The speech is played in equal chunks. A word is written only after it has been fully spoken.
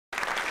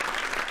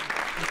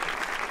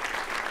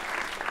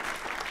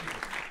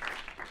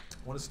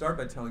I want to start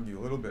by telling you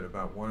a little bit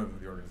about one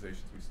of the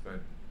organizations we spent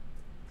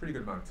a pretty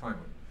good amount of time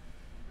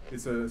with.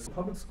 It's a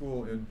public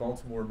school in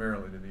Baltimore,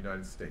 Maryland in the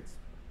United States,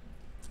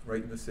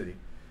 right in the city.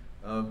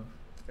 And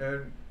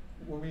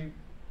when we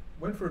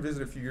went for a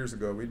visit a few years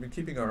ago, we'd been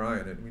keeping our eye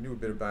on it, and we knew a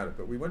bit about it,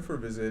 but we went for a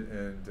visit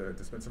and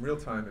to spend some real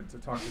time and to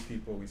talk to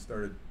people. We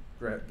started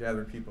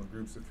gathering people in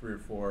groups of 3 or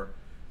 4,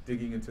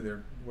 digging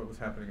into what was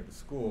happening at the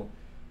school,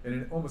 and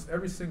in almost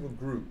every single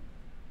group,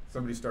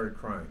 somebody started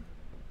crying.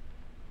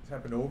 This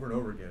happened over and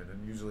over again,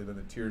 and usually then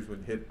the tears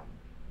would hit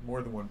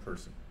more than one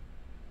person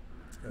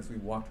as we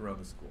walked around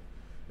the school.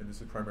 And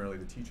this is primarily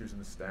the teachers and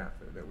the staff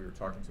that we were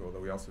talking to, although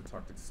we also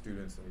talked to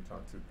students and we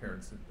talked to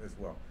parents as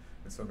well,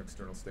 and some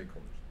external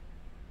stakeholders.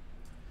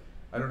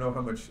 I don't know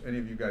how much any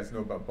of you guys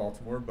know about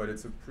Baltimore, but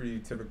it's a pretty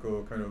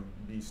typical kind of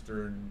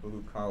eastern,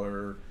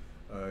 blue-collar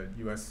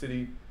U.S.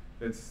 city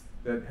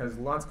that has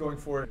lots going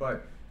for it,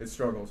 but it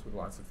struggles with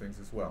lots of things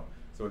as well.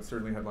 So it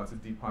certainly had lots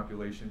of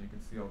depopulation. You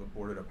can see all the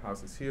boarded up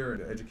houses here.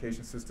 The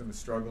education system is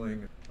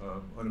struggling.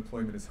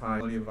 Unemployment is high.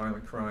 Plenty of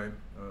violent crime,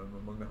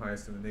 among the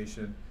highest in the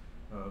nation.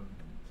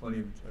 Plenty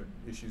of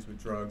issues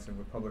with drugs and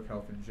with public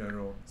health in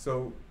general.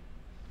 So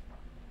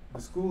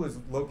the school is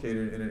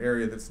located in an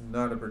area that's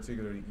not a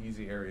particularly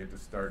easy area to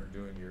start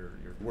doing your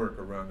work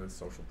around the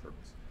social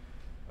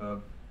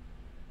purpose.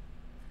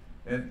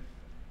 And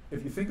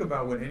if you think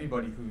about what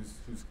anybody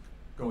who's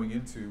going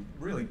into,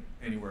 really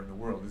anywhere in the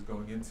world, is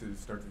going into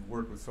start to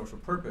work with social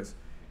purpose,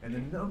 and the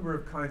number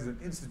of kinds of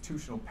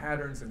institutional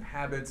patterns and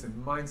habits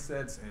and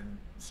mindsets and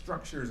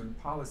structures and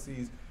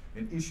policies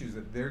and issues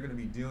that they're going to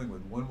be dealing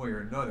with one way or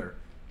another,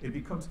 it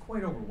becomes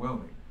quite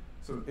overwhelming.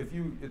 So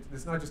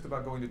it's not just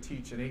about going to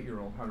teach an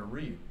 8-year-old how to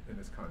read in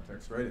this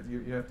context, right?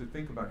 You have to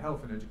think about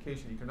health and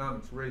education,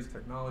 economics, race,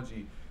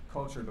 technology,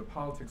 culture, the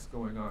politics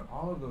going on,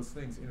 all of those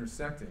things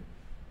intersecting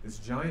this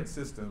giant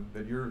system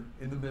that you're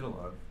in the middle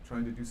of,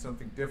 trying to do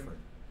something different.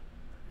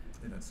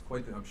 And that's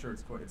I'm sure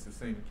it's the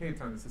same in Cape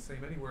Town, it's the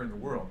same anywhere in the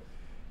world.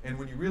 And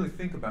when you really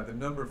think about the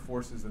number of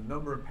forces, the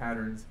number of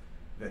patterns,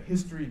 the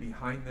history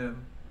behind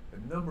them,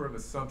 the number of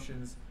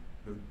assumptions,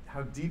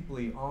 how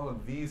deeply all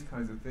of these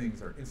kinds of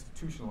things are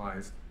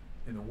institutionalized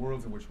in the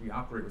worlds in which we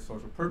operate with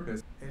social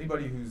purpose,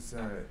 anybody who's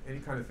any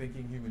kind of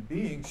thinking human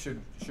being should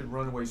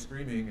run away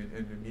screaming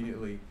and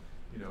immediately,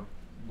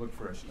 look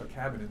for a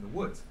cabin in the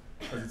woods,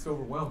 because it's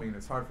overwhelming and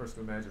it's hard for us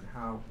to imagine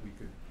how we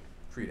could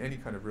create any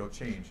kind of real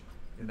change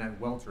in that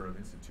welter of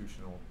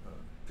institutional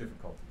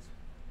difficulties.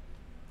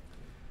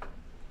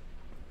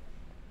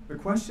 The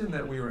question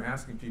that we were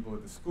asking people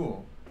at the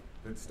school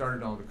that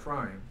started all the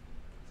crying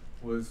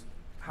was,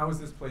 how is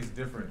this place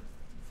different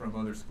from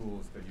other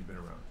schools that you've been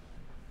around?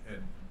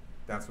 And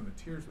that's when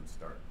the tears would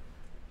start,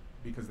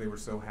 because they were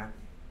so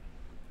happy.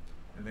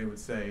 And they would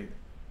say,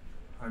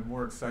 I'm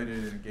more excited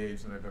and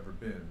engaged than I've ever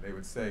been. They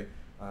would say,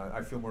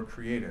 I feel more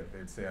creative.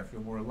 They'd say, I feel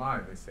more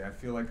alive. They'd say, I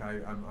feel like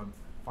I'm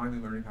finally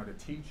learning how to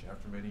teach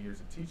after many years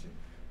of teaching.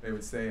 They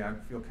would say, I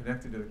feel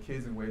connected to the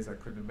kids in ways I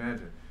couldn't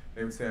imagine.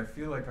 They would say, I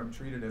feel like I'm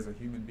treated as a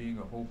human being,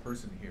 a whole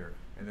person here,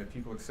 and that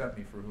people accept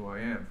me for who I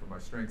am, for my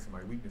strengths and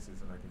my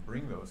weaknesses, and I can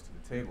bring those to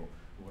the table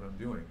for what I'm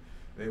doing.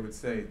 They would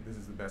say, this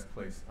is the best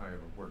place I ever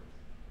worked.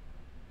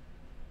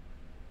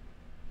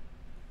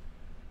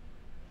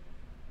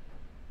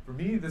 For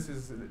me,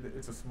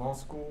 it's a small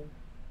school,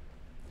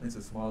 it's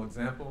a small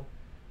example,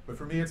 but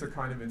for me it's a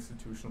kind of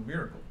institutional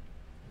miracle.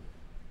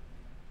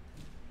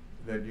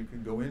 That you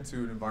can go into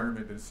an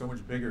environment that is so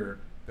much bigger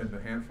than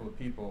the handful of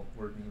people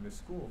working in this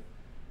school,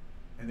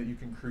 and that you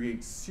can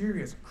create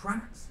serious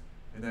cracks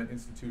in that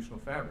institutional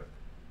fabric,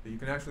 that you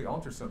can actually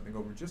alter something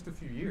over just a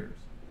few years,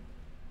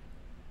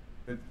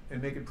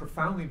 and make it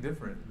profoundly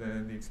different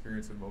than the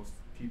experience of most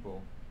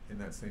people in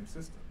that same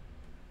system.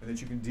 And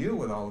that you can deal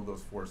with all of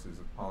those forces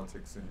of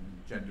politics and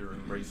gender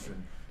and race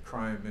and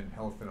crime and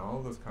health and all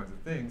of those kinds of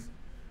things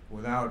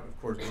without,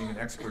 of course, being an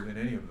expert in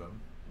any of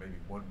them, maybe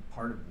one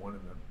part of one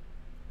of them.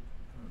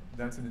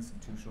 That's an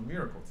institutional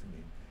miracle to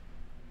me.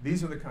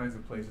 These are the kinds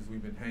of places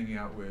we've been hanging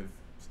out with,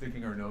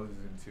 sticking our noses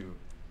into,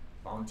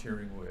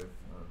 volunteering with,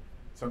 in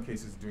some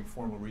cases doing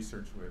formal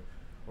research with,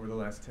 over the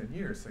last 10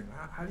 years, saying,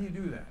 how do you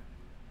do that?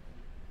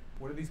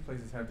 What do these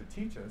places have to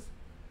teach us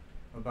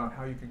about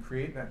how you can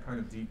create that kind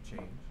of deep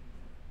change?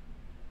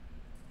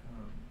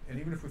 And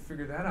even if we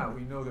figure that out,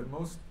 we know that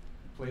most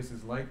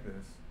places like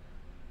this,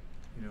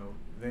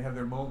 they have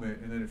their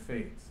moment and then it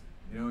fades.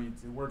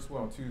 It works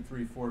well 2,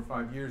 3, 4,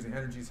 5 years, the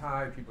energy's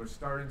high, people are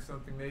starting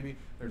something maybe,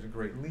 there's a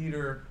great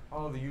leader,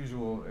 all of the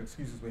usual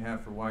excuses we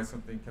have for why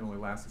something can only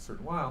last a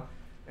certain while,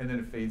 and then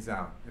it fades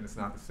out and it's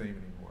not the same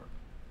anymore.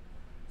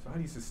 So how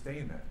do you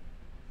sustain that?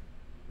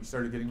 We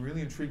started getting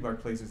really intrigued by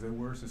places that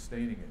were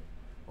sustaining it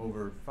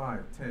over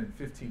 5, 10,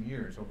 15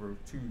 years, over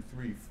 2,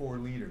 3, 4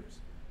 leaders.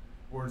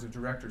 Boards of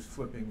directors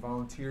flipping,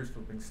 volunteers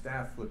flipping,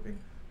 staff flipping,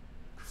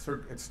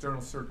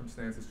 external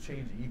circumstances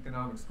changing,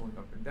 economics going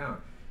up and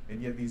down. And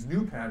yet these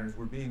new patterns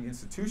were being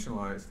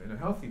institutionalized in a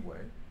healthy way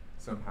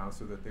somehow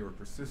so that they were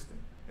persisting.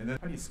 And then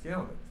how do you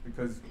scale this?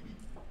 Because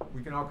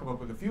we can all come up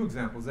with a few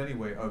examples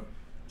anyway of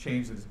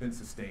change that has been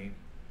sustained,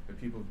 and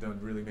people have done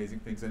really amazing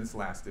things, and it's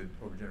lasted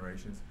over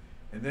generations.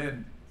 And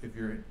then if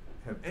you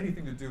have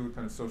anything to do with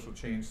kind of social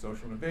change,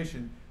 social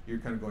innovation, you're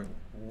kind of going,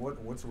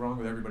 what's wrong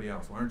with everybody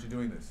else? Why aren't you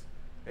doing this?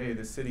 Hey,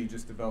 this city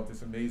just developed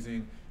this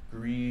amazing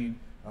green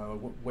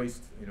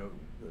waste,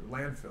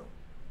 landfill.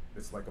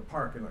 It's like a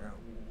park, and like,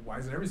 why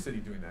isn't every city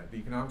doing that? The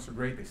economics are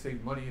great. They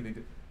save money.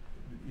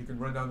 You can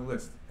run down the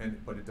list,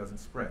 but it doesn't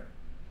spread,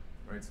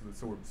 right?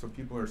 So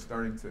people are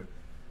starting to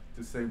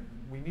say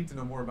we need to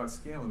know more about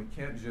scale, and we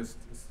can't just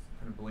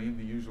kind of blame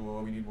the usual.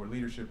 Oh, we need more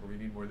leadership, or we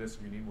need more this,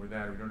 or we need more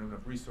that, or we don't have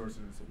enough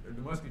resources.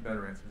 There must be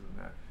better answers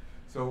than that.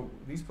 So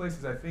these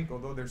places, I think,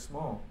 although they're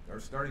small, are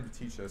starting to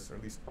teach us, or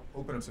at least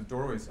open up some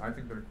doorways, I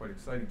think, that are quite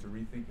exciting to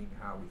rethinking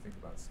how we think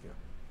about scale.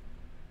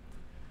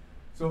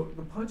 So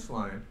the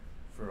punchline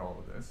for all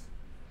of this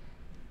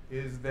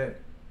is that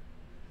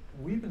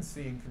we've been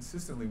seeing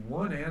consistently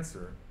one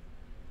answer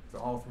to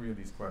all three of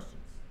these questions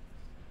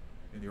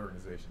in the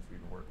organizations we've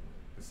been working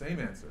with. The same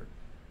answer,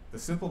 the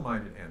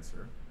simple-minded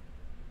answer,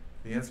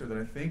 the answer that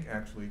I think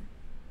actually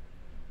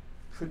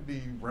could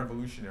be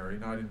revolutionary,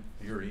 not in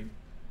theory,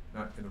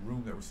 not in the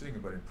room that we're sitting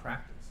in, but in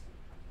practice.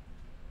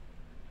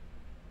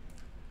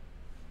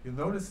 You'll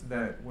notice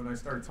that when I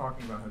started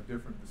talking about how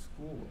different the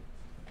school was,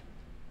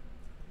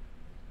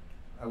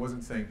 I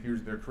wasn't saying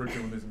their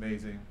curriculum is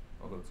amazing,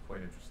 although it's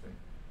quite interesting.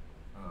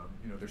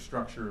 Their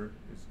structure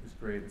is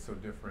great, it's so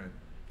different.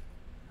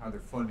 How their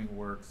funding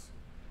works,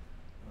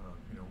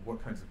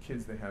 what kinds of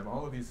kids they have,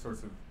 all of these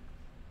sorts of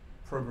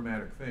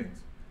programmatic things.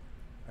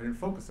 I didn't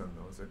focus on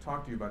those. I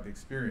talked to you about the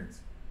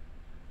experience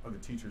of the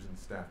teachers and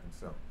staff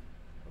themselves,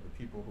 of the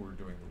people who were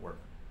doing the work.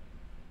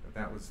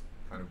 That was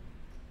kind of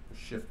the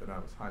shift that I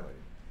was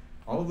highlighting.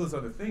 All of those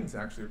other things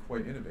actually are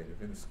quite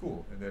innovative in the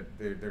school, and that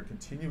they're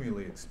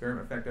continually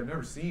experimenting. In fact,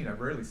 I've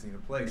rarely seen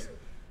a place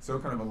so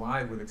kind of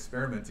alive with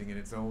experimenting in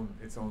its own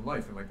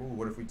life, and like, oh,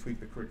 what if we tweak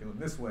the curriculum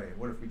this way, and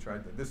what if we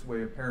tried this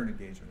way of parent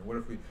engagement, and what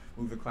if we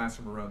move the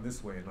classroom around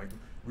this way, and like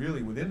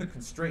really within the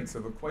constraints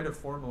of quite a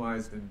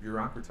formalized and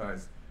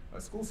bureaucratized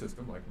school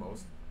system, like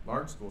most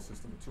large school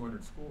system with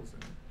 200 schools in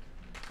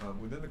it.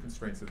 Within the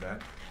constraints of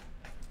that,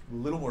 a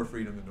little more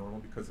freedom than normal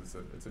because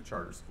it's a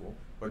charter school,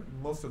 but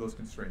most of those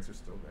constraints are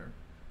still there.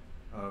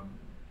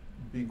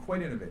 Being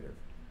quite innovative,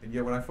 and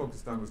yet what I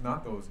focused on was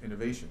not those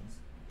innovations,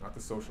 not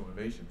the social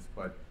innovations,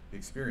 but the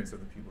experience of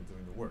the people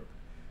doing the work.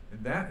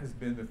 And that has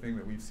been the thing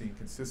that we've seen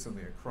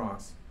consistently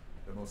across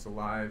the most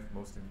alive,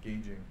 most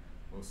engaging,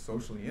 most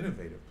socially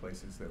innovative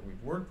places that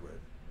we've worked with,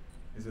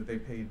 is that they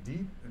pay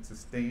deep and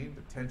sustained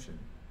attention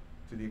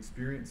to the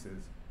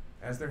experiences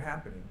as they're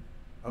happening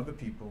of the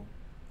people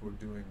who are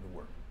doing the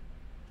work.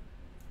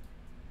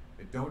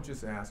 They don't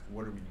just ask,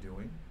 what are we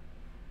doing?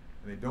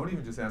 And they don't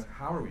even just ask,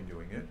 how are we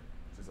doing it,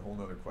 which is a whole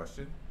other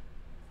question.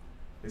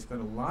 They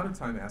spend a lot of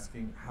time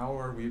asking, how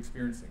are we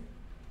experiencing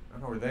it?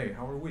 Not how are they,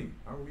 how are we?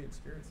 How are we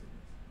experiencing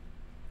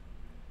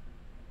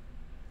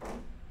this?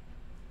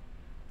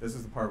 This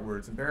is the part where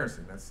it's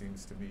embarrassing. That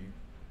seems to me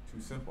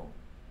too simple.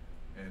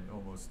 And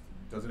almost,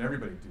 doesn't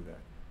everybody do that?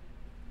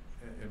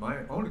 In my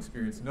own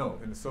experience, no.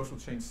 In the social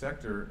change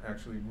sector,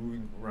 actually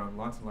moving around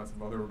lots and lots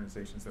of other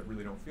organizations that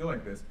really don't feel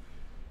like this,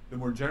 the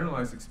more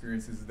generalized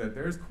experience is that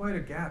there's quite a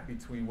gap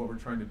between what we're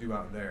trying to do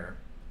out there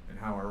and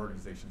how our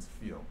organizations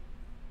feel,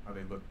 how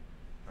they look,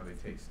 how they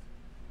taste.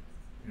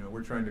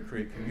 We're trying to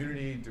create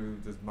community.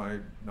 Does my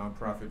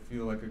nonprofit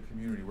feel like a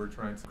community? We're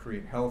trying to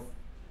create health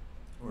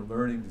or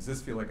learning. Does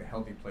this feel like a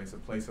healthy place, a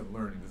place of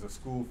learning? Does a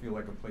school feel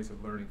like a place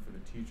of learning for the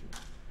teachers?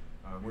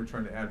 We're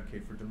trying to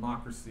advocate for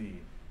democracy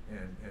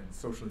and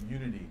social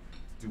unity.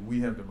 Do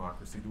we have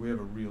democracy? Do we have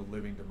a real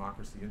living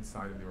democracy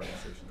inside of the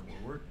organization that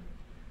we're working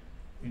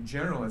in? In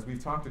general, as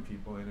we've talked to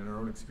people, and in our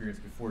own experience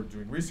before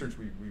doing research,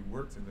 we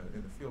worked in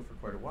the field for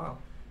quite a while,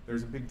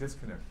 there's a big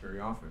disconnect very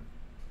often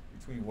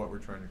between what we're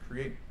trying to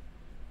create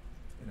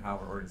and how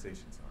our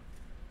organizations are.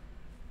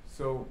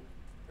 So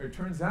it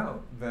turns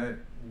out that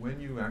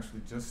when you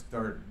actually just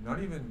start,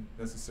 not even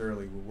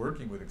necessarily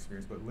working with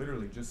experience, but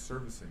literally just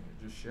servicing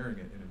it, just sharing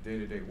it in a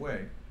day-to-day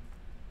way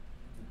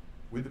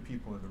with the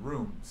people in the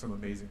room, some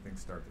amazing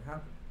things start to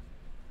happen.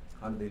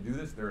 How do they do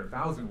this? There are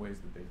 1,000 ways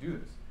that they do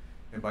this.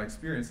 And by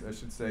experience, I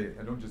should say,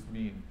 I don't just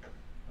mean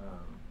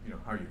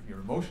how your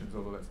emotions,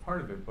 although that's part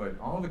of it, but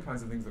all the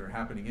kinds of things that are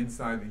happening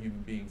inside the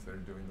human beings that are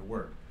doing the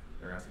work.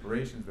 Their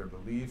aspirations, their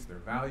beliefs, their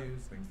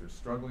values, things they're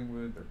struggling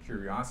with, their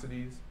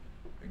curiosities,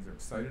 things they're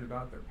excited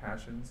about, their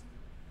passions,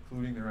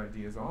 including their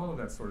ideas, all of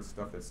that sort of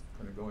stuff that's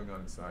kind of going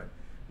on inside.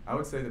 I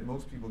would say that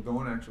most people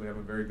don't actually have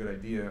a very good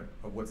idea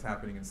of what's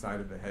happening inside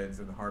of the heads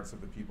and the hearts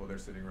of the people they're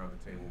sitting around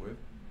the table with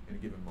in a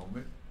given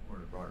moment, or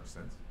in a broader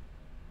sense.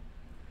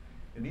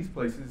 In these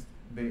places,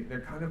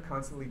 they're kind of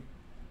constantly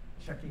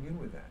checking in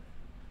with that.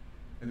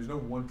 And there's no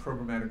one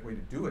programmatic way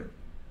to do it.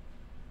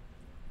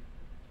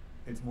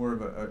 It's more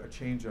of a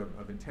change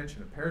of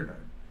intention, a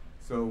paradigm.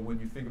 So when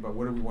you think about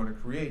what do we want to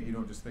create, you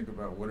don't just think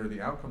about what are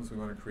the outcomes we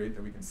want to create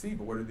that we can see,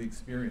 but what are the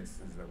experiences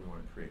that we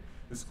want to create.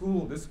 This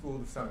school,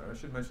 I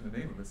should mention the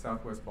name of it,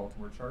 Southwest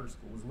Baltimore Charter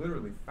School, was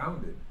literally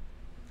founded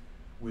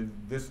with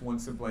this one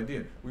simple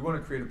idea. We want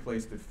to create a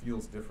place that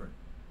feels different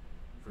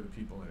for the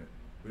people in it.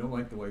 We don't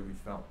like the way we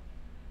felt.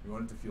 We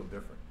want it to feel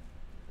different.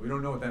 We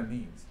don't know what that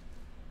means.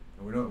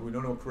 And we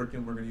don't know what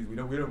curriculum we're going to use.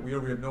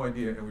 We have no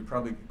idea, and we're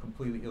probably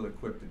completely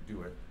ill-equipped to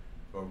do it,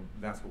 but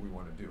that's what we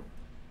want to do.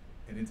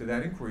 And into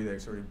that inquiry, they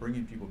started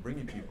bringing people,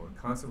 and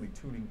constantly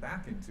tuning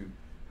back into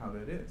how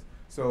that is.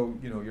 So,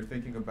 you're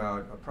thinking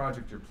about a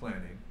project you're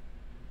planning,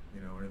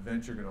 an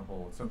event you're going to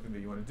hold, something that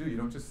you want to do. You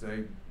don't just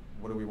say,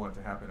 what do we want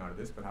to happen out of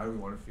this, but how do we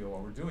want to feel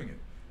while we're doing it?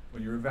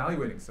 When you're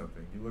evaluating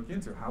something, you look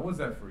into, how was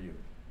that for you?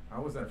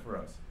 How was that for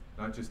us?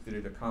 Not just did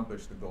it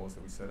accomplish the goals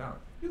that we set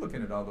out. You're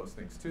looking at all those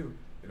things too.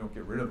 They don't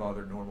get rid of all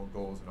their normal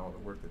goals and all the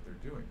work that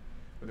they're doing.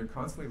 But they're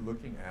constantly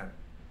looking at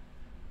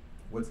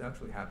what's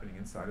actually happening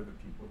inside of the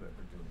people that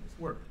are doing this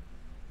work.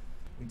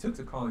 We took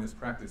to calling this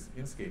practice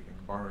inscaping,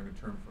 borrowing a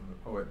term from the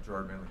poet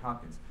Gerard Manley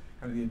Hopkins,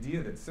 kind of the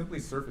idea that simply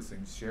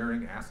surfacing,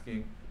 sharing,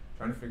 asking,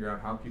 trying to figure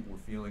out how people were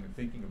feeling and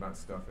thinking about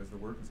stuff as the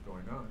work is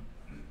going on,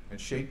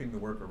 and shaping the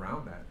work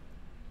around that.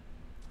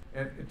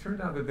 And it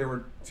turned out that there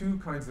were two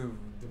kinds of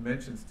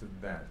dimensions to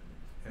that,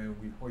 and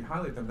we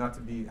highlight them not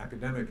to be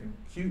academic and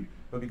cute,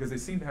 but because they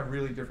seem to have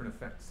really different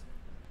effects.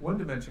 One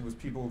dimension was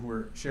people who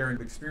were sharing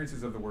the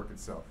experiences of the work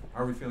itself.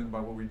 How are we feeling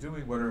about what we're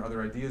doing? What are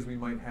other ideas we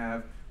might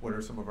have? What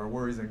are some of our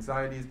worries,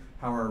 anxieties?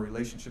 How are our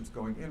relationships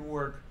going in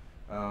work?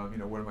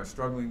 What am I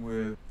struggling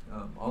with?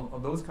 All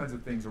those kinds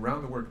of things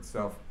around the work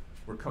itself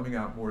were coming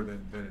out more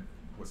than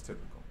was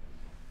typical.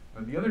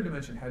 And the other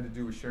dimension had to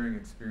do with sharing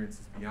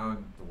experiences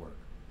beyond the work.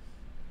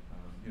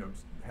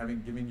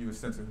 Giving you a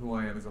sense of who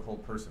I am as a whole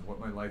person, what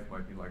my life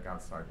might be like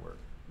outside work.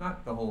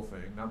 Not the whole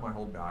thing, not my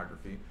whole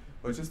biography,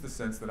 but just the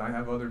sense that I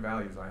have other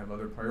values, I have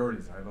other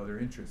priorities, I have other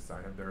interests,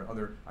 I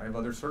have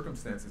other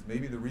circumstances.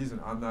 Maybe the reason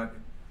I'm not,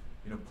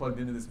 plugged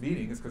into this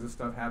meeting is because of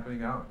stuff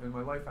happening out in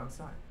my life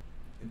outside.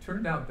 It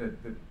turned out that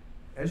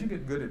as you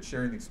get good at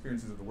sharing the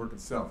experiences of the work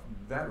itself,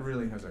 that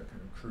really has a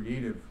kind of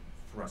creative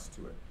thrust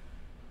to it.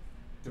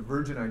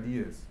 Divergent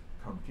ideas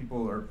come.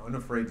 People are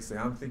unafraid to say,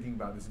 I'm thinking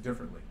about this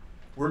differently.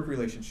 Work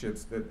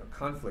relationships,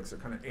 conflicts are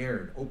kind of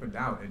aired, opened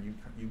out, and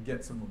you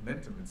get some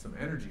momentum and some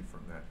energy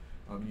from that.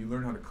 You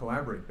learn how to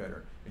collaborate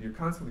better, and you're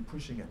constantly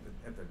pushing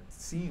at the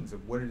seams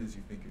of what it is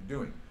you think you're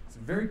doing. It's a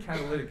very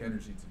catalytic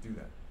energy to do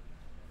that.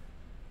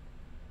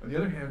 On the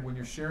other hand, when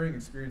you're sharing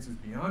experiences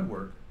beyond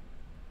work,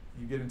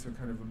 you get into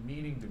kind of a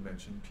meaning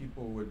dimension.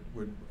 People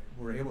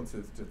were able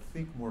to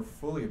think more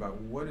fully about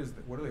what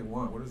do they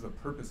want, what is the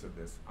purpose of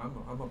this.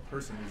 I'm a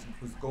person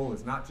whose goal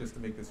is not just to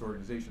make this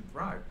organization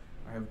thrive.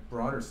 I have a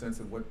broader sense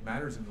of what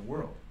matters in the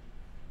world.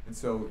 And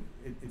so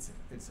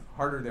it's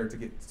harder there to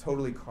get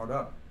totally caught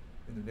up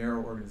in the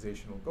narrow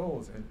organizational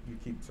goals, and you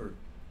keep sort of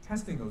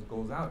testing those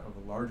goals out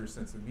of a larger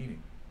sense of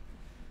meaning.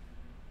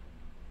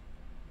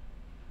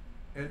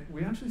 And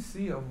we actually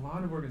see a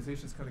lot of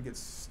organizations kind of get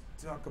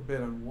stuck a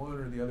bit on one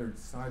or the other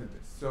side of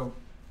this. So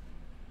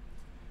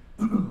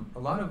a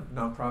lot of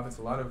nonprofits,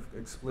 a lot of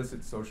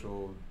explicit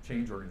social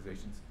change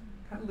organizations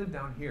kind of live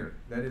down here.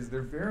 That is,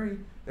 they're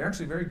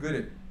actually very good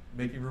at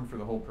making room for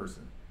the whole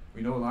person.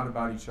 We know a lot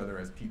about each other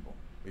as people.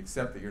 We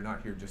accept that you're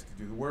not here just to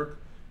do the work.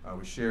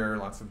 We share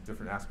lots of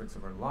different aspects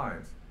of our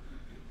lives.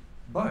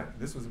 But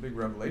this was a big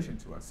revelation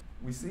to us.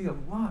 We see a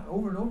lot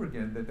over and over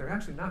again that they're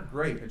actually not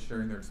great at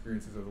sharing their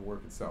experiences of the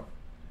work itself.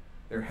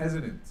 They're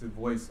hesitant to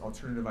voice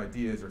alternative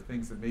ideas or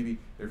things that maybe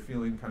they're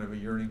feeling kind of a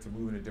yearning to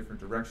move in a different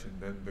direction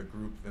than the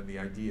group, than the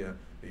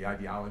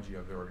ideology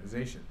of their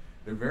organization.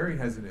 They're very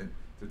hesitant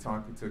to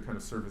kind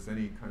of surface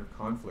any kind of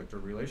conflict or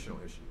relational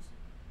issues.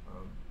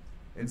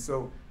 And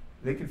so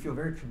they can feel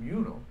very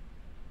communal,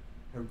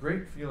 have a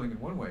great feeling in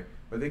one way,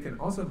 but they can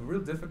also have a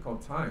real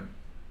difficult time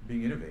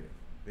being innovative.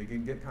 They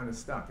can get kind of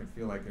stuck and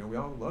feel like, we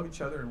all love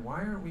each other, and why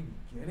aren't we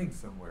getting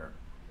somewhere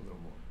a little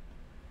more?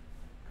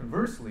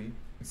 Conversely,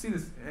 you see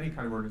this in any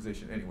kind of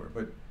organization anywhere,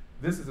 but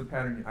this is a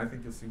pattern I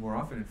think you'll see more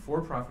often in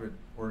for-profit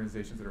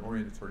organizations that are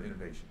oriented toward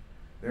innovation.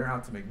 They're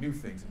out to make new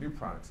things and new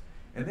products.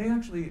 And they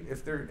actually,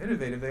 if they're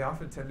innovative, they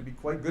often tend to be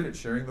quite good at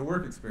sharing the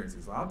work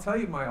experiences. I'll tell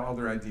you my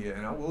other idea,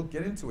 and we'll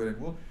get into it,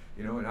 and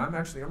and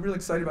I'm really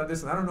excited about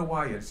this, and I don't know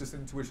why yet. It's just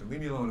intuition.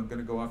 Leave me alone. I'm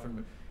going to go off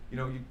and,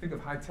 you think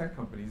of high-tech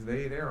companies.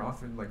 They're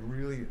often like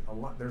really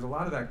there's a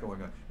lot of that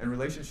going on. And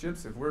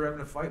relationships, if we're having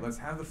a fight, let's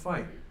have the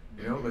fight.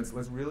 Let's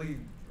really.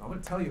 I'm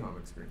going to tell you how I'm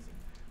experiencing.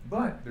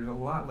 But there's a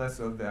lot less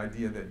of the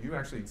idea that you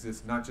actually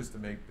exist not just to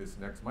make this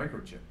next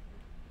microchip.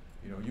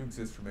 You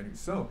exist for many.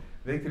 So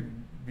they could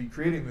be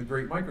creating the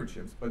great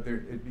microchips, but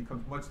it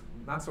becomes much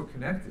not so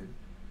connected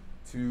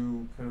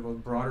to kind of a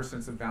broader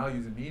sense of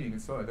values and meaning,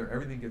 and so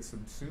everything gets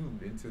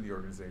subsumed into the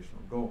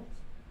organizational goals.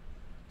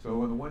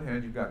 So on the one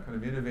hand, you've got kind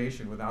of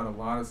innovation without a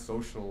lot of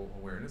social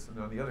awareness, and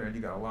on the other hand,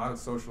 you've got a lot of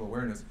social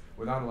awareness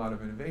without a lot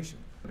of innovation.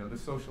 The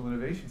social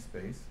innovation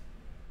space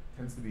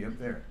tends to be up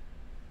there.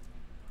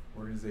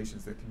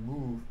 Organizations that can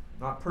move,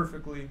 not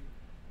perfectly,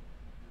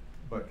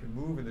 but can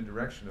move in the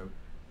direction of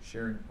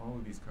sharing all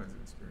of these kinds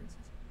of experiences.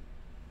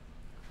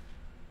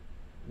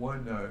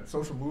 One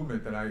social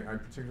movement that I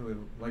particularly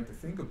like to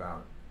think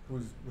about, who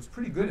was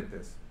pretty good at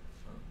this,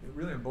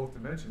 really on both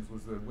dimensions,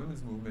 was the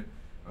women's movement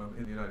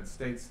in the United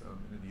States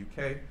and in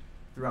the UK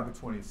throughout the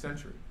 20th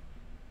century.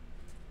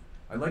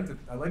 I like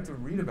to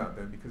read about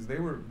them because they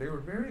were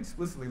very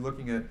explicitly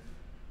looking at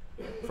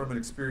from an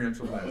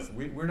experiential lens.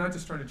 We're not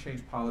just trying to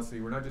change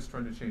policy. We're not just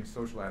trying to change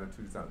social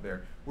attitudes out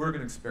there. We're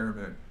going to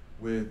experiment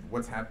with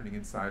what's happening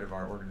inside of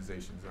our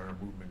organizations and our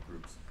movement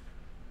groups.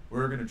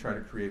 We're going to try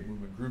to create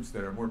movement groups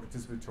that are more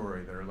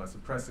participatory, that are less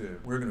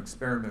oppressive. We're going to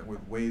experiment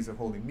with ways of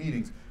holding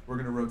meetings. We're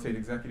going to rotate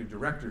executive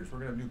directors. We're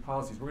going to have new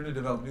policies. We're going to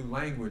develop new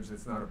language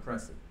that's not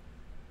oppressive.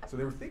 So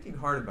they were thinking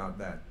hard about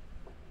that.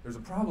 There's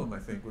a problem, I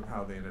think, with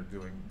how they ended up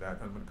doing that.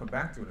 I'm going to come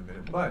back to it in a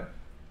minute. But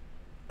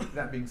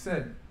that being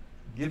said,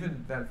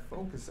 given that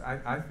focus,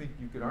 I think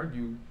you could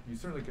argue, you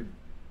certainly could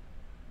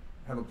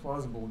have a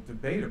plausible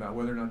debate about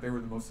whether or not they were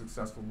the most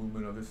successful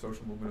movement of the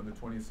social movement of the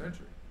 20th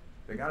century.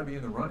 They got to be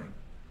in the running.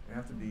 They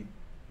have to be,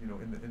 you know,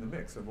 in the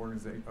mix of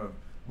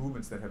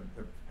movements that have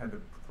had the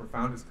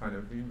profoundest kind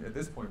of, even at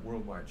this point,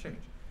 worldwide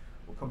change.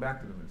 We'll come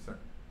back to them in a second.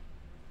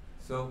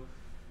 So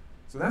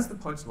that's the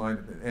punchline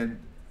of it. And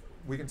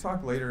we can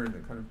talk later in the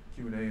kind of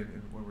Q&A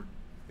and when we're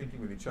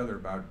thinking with each other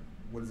about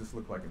what does this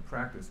look like in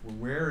practice. We're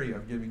wary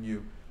of giving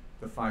you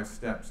the 5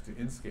 steps to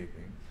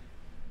inscaping,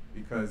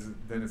 because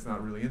then it's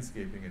not really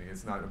inscaping, and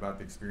it's not about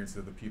the experience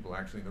of the people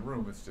actually in the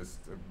room. It's just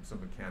some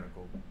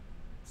mechanical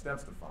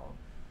steps to follow.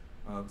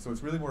 So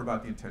it's really more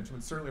about the intention.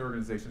 But certainly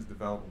organizations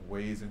develop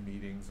ways in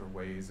meetings or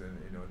ways in,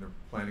 you know, in their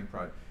planning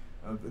project.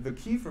 The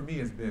key for me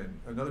has been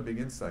another big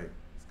insight.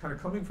 It's kind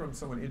of coming from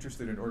someone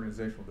interested in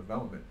organizational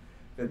development,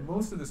 that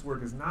most of this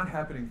work is not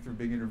happening through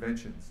big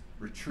interventions,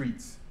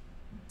 retreats,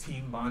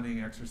 team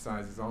bonding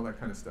exercises, all that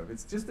kind of stuff.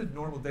 It's just a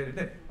normal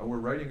day-to-day. We're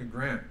writing a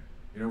grant.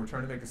 You know, we're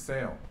trying to make a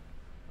sale.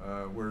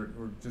 We're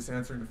just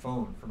answering the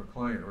phone from a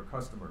client or a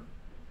customer.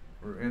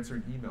 We're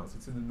answering emails.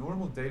 It's in the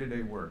normal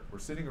day-to-day work. We're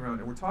sitting around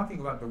and we're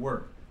talking about the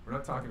work. We're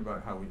not talking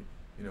about how we,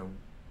 you know,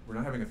 we're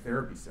not having a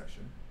therapy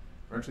session.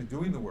 We're actually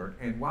doing the work,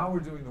 and while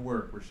we're doing the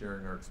work, we're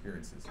sharing our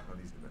experiences on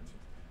these dimensions.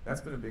 That's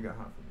been a big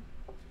aha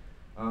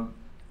for me.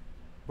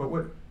 But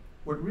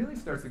what really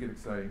starts to get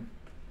exciting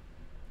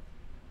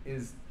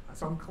is,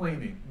 so I'm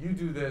claiming, you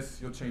do this,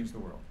 you'll change the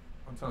world.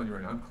 I'm telling you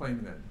right now, I'm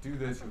claiming that. Do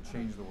this, you'll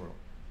change the world.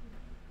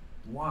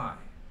 Why?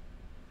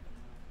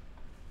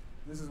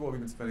 This is what we've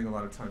been spending a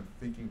lot of time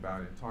thinking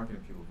about and talking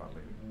to people about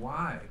lately.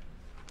 Why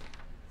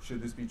should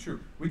this be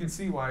true? We can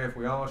see why if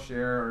we all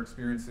share our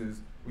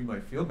experiences, we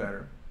might feel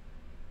better.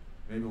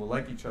 Maybe we'll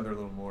like each other a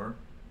little more.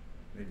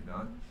 Maybe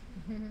not.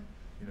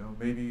 You know,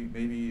 maybe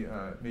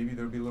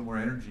there'll be a little more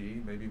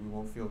energy. Maybe we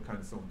won't feel kind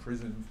of so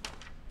imprisoned.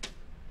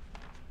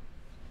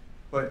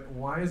 But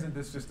why isn't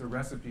this just a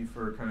recipe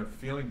for kind of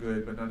feeling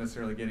good but not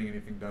necessarily getting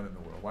anything done in the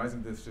world? Why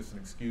isn't this just an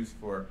excuse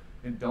for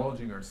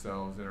indulging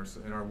ourselves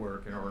in our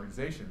work, in our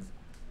organizations?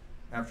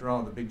 After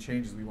all, the big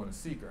changes we want to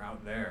seek are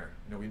out there.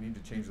 You know, we need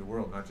to change the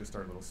world, not just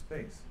our little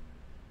space.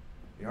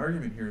 The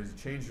argument here is you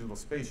change your little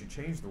space, you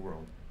change the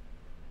world.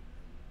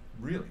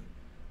 Really.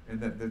 And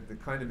that the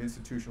kind of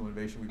institutional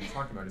innovation we've been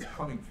talking about is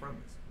coming from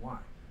this. Why?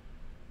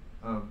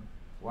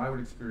 Why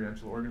would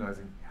experiential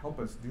organizing help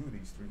us do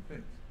these 3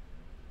 things?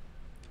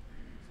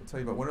 I'll tell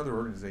you about one other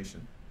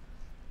organization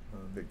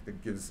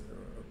that gives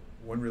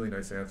one really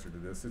nice answer to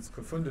this. It's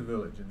Kafunda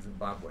Village in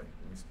Zimbabwe.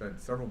 And we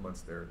spent several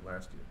months there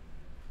last year.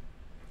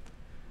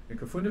 And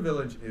Kafunda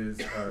Village is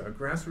a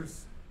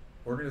grassroots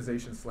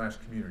organization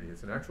 / community.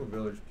 It's an actual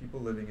village,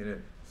 people living in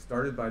it,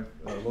 started by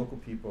local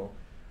people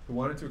who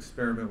wanted to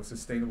experiment with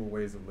sustainable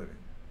ways of living.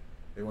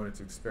 They wanted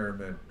to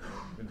experiment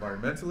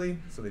environmentally,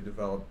 so they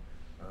developed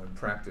and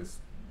practiced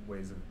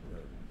ways of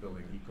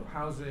building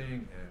eco-housing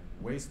and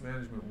waste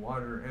management,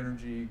 water,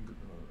 energy,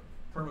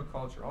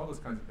 permaculture, all those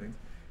kinds of things.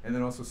 And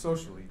then also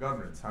socially,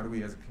 governance. How do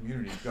we as a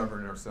community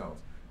govern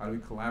ourselves? How do we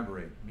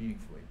collaborate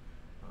meaningfully?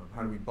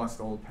 How do we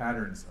bust old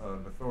patterns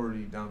of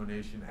authority,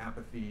 domination,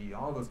 apathy,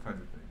 all those kinds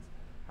of things?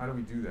 How do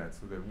we do that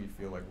so that we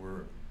feel like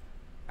we're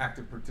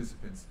active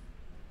participants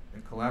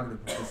and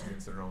collaborative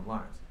participants in our own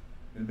lives?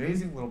 An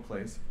amazing little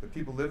place. The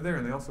people live there,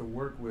 and they also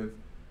work with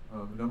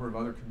a number of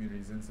other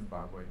communities in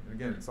Zimbabwe. And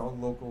again, it's all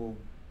local,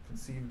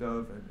 conceived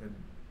of and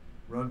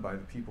run by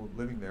the people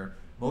living there,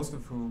 most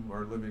of whom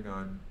are living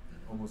on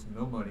almost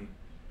no money,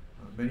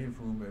 many of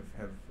whom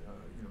have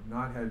you know,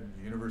 not had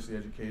university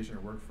education or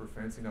worked for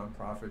fancy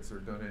nonprofits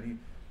or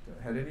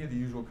had any of the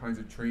usual kinds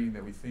of training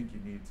that we think you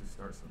need to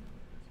start something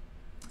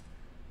like this.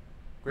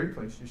 Great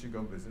place, you should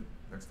go visit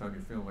next time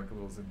you're feeling like a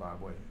little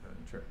Zimbabwe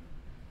trip.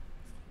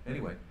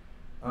 Anyway,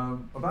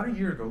 about a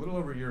year ago, a little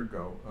over a year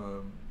ago,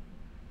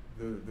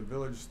 the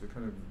village, the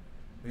kind of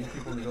main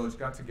people in the village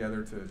got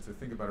together to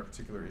think about a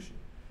particular issue.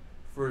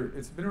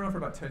 It's been around for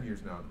about 10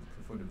 years now,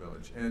 the Kafunda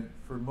Village, and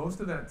for most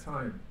of that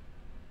time,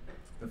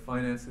 the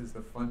finances,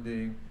 the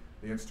funding,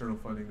 the external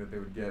funding that they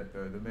would get,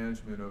 the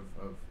management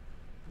of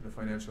the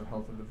financial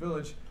health of the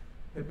village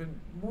had been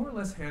more or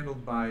less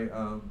handled by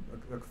a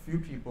few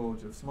people,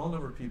 just a small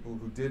number of people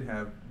who did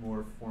have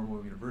more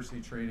formal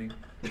university training,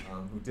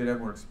 who did have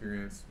more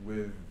experience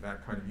with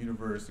that kind of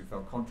universe, who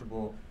felt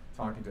comfortable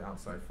talking to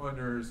outside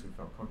funders, who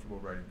felt comfortable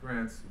writing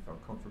grants, who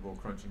felt comfortable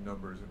crunching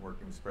numbers and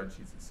working with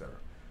spreadsheets, etc.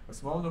 A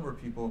small number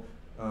of people,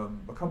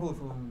 a couple of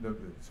whom, the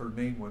sort of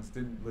main ones,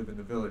 didn't live in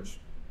the village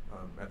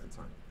at the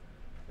time.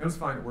 It was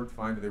fine, it worked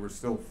fine, but they were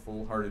still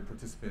full-hearted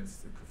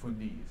participants,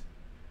 fundis.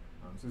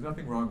 So there's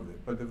nothing wrong with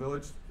it. But the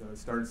village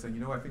started saying,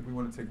 you know, I think we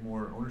want to take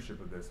more ownership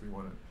of this. We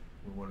want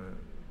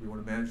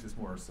to manage this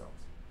more ourselves.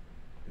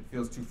 It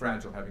feels too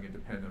fragile having it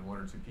depend on one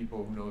or two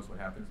people. Who knows what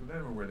happens with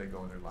them or where they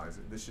go in their lives.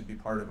 This should be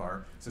part of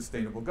our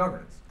sustainable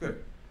governance.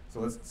 Good. So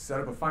let's set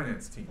up a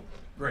finance team.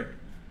 Great.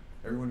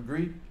 Everyone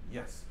agreed?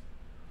 Yes.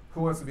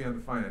 Who wants to be on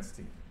the finance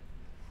team?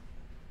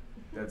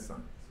 Dead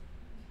silence.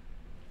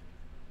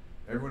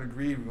 Everyone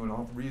agreed. We're going to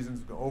all the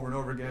reasons, go over and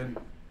over again.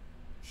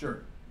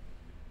 Sure.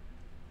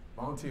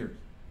 Volunteers.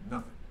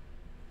 Nothing.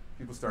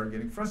 People started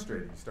getting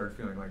frustrated. You started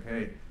feeling like,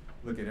 hey,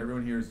 look at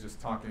everyone here is just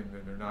talking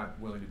and they're not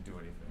willing to do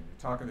anything.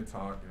 They're talking the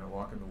talk, you're not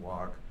walking the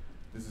walk.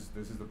 This is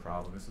the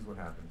problem. This is what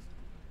happens.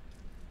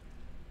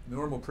 The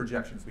normal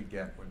projections we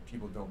get when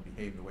people don't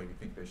behave the way we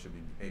think they should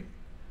be behaving.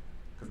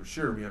 Because we're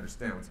sure we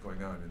understand what's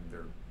going on in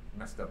their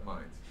messed up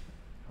minds,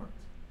 hearts.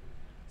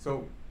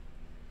 So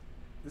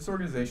this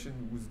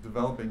organization was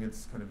developing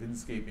its kind of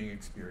inscaping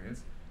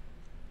experience.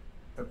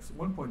 At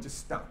one point, just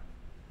stop.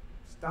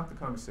 Stop the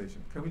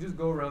conversation. Can we just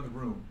go around the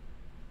room?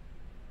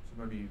 So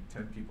there might be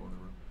 10 people in the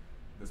room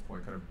at this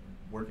point, kind of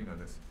working on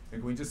this.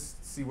 And can we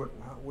just see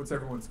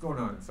what's going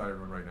on inside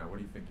everyone right now? What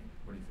are you thinking?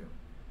 What are you feeling?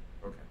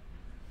 Okay.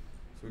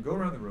 So we go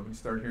around the room and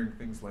start hearing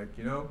things like,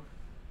 you know,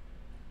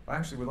 I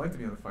actually would like to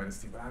be on the finance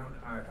team, but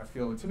I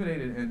feel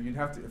intimidated, and you'd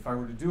have to, if I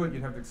were to do it,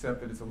 you'd have to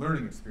accept that it's a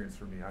learning experience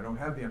for me. I don't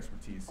have the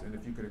expertise, and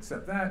if you could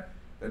accept that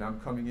I'm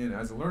coming in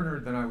as a learner,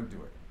 then I would do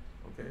it.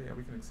 Okay, yeah,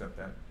 we can accept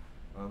that.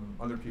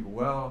 Other people,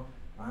 well,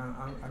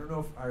 I don't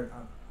know if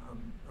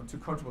I'm too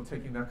comfortable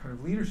taking that kind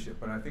of leadership,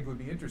 but I think it would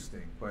be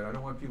interesting. But I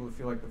don't want people to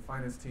feel like the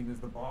finance team is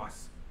the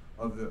boss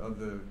of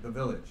the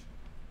village.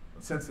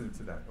 I'm sensitive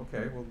to that.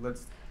 Okay, well,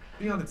 let's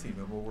be on the team,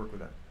 and we'll work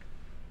with that.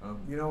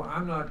 You know, I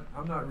don't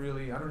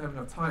have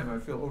enough time. I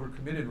feel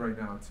overcommitted right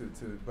now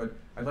but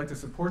I'd like to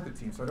support the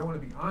team, so I don't want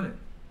to be on it.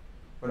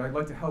 But I'd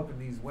like to help in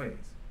these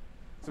ways.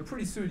 So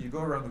pretty soon you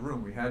go around the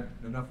room. We had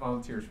enough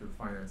volunteers for the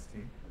finance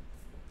team.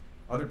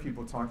 Other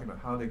people talking about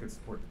how they could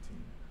support the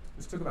team.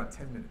 This took about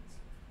 10 minutes.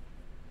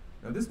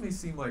 Now this may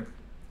seem like,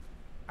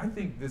 I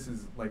think this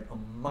is like a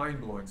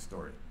mind-blowing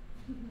story.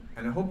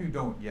 And I hope you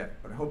don't yet,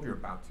 but I hope you're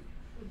about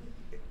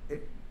to.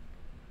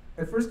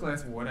 At first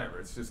glance, well, whatever,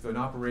 it's just an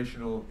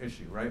operational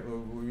issue, right? Well,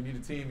 we need a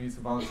team, we need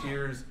some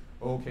volunteers.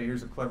 Okay,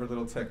 here's a clever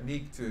little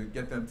technique to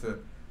get them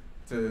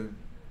to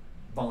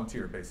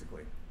volunteer,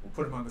 basically. We'll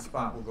put them on the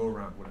spot, we'll go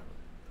around, whatever.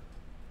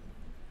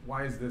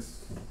 Why is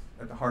this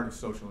at the heart of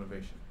social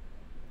innovation?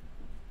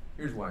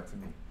 Here's why to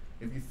me.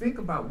 If you think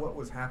about what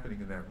was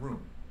happening in that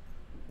room,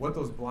 what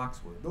those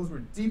blocks were, those were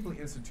deeply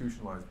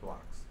institutionalized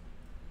blocks.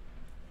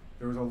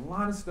 There was a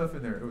lot of stuff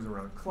in there. It was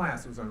around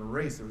class, it was around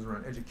race, it was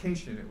around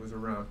education, it was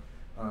around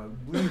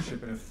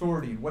leadership and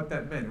authority and what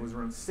that meant. It was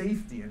around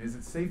safety and is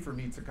it safe for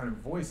me to kind of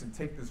voice and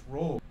take this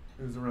role.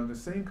 It was around the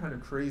same kind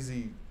of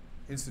crazy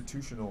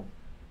institutional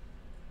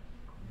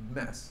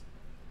mess.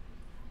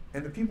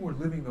 And the people were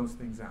living those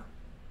things out.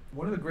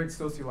 One of the great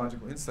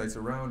sociological insights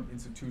around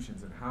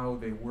institutions and how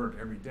they work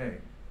every day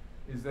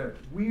is that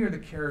we are the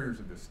carriers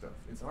of this stuff.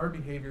 It's our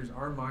behaviors,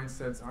 our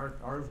mindsets,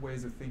 our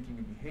ways of thinking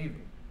and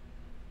behaving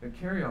that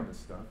carry all this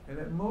stuff, and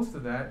that most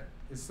of that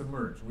is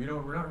submerged. We're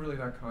not really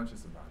that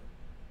conscious about it.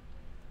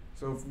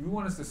 So if you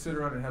want us to sit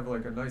around and have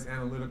like a nice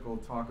analytical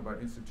talk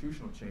about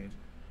institutional change,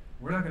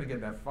 we're not going to get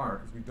that far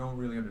because we don't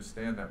really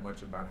understand that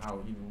much about how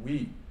even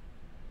we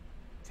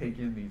take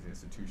in these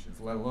institutions,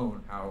 let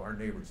alone how our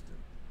neighbors do.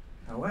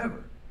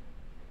 However,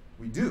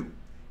 we do.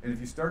 And if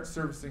you start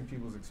servicing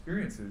people's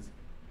experiences,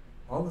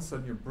 all of a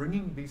sudden you're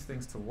bringing these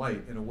things to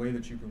light in a way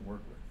that you can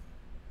work with.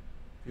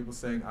 People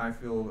saying, I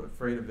feel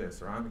afraid of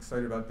this, or I'm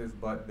excited about this,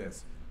 but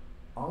this.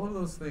 All of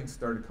those things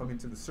started coming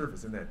to the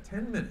surface in that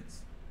 10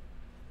 minutes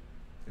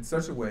in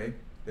such a way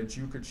that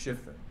you could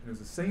shift them. And it was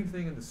the same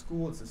thing in the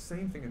school, it's the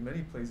same thing in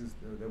many places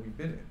that we've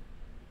been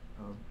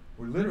in.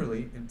 Where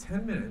literally, in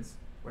 10 minutes,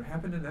 what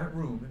happened in that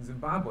room in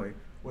Zimbabwe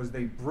was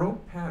they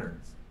broke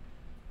patterns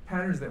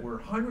that were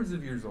hundreds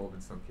of years old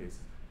in some cases.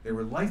 They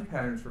were life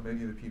patterns for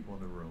many of the people in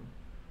the room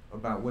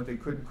about what they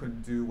could and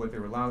couldn't do, what they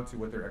were allowed to,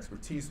 what their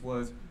expertise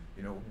was,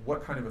 you know,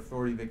 what kind of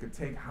authority they could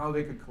take, how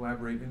they could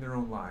collaborate in their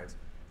own lives.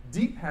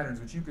 Deep patterns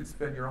which you could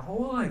spend your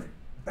whole life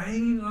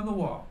banging on the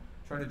wall,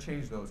 trying to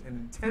change those. And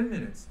in 10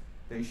 minutes,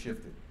 they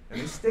shifted. And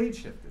they stayed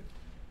shifted.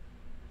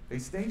 They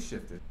stayed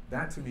shifted.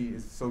 That to me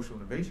is social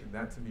innovation.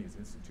 That to me is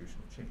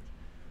institutional change.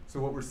 So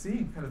what we're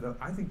seeing, kind of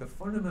I think the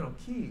fundamental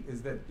key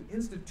is that the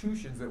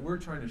institutions that we're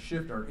trying to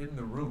shift are in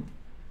the room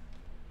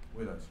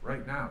with us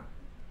right now.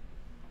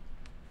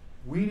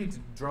 We need to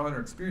draw on our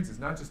experiences,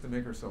 not just to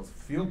make ourselves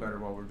feel better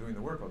while we're doing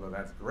the work, although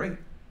that's great,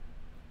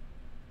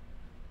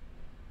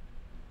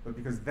 but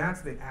because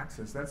that's the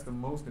access, that's the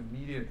most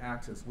immediate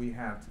access we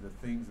have to the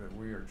things that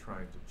we are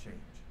trying to change.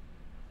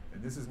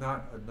 And this is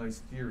not a nice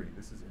theory,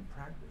 this is in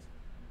practice.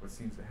 what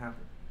seems to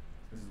happen.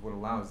 This is what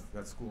allows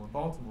that school in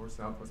Baltimore,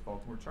 Southwest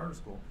Baltimore Charter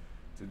School,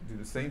 to do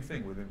the same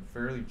thing within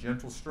fairly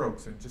gentle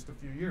strokes in just a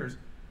few years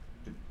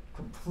to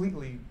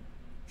completely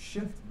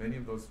shift many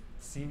of those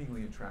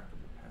seemingly intractable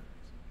patterns.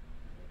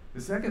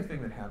 The second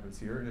thing that happens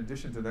here, in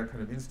addition to that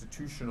kind of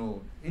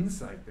institutional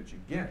insight that you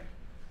get,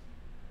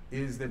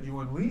 is that you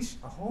unleash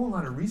a whole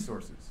lot of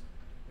resources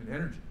and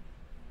energy.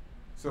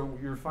 So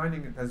you're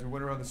finding, as we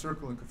went around the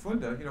circle in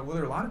Kafunda, there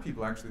are a lot of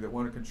people actually that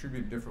want to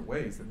contribute in different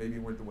ways that maybe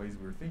weren't the ways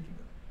we were thinking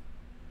of.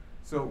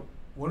 So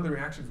one of the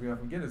reactions we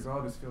often get is,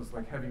 oh, this feels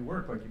like heavy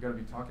work, like you got to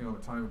be talking all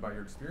the time about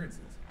your experiences.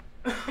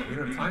 We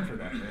don't have time for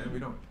that, man. We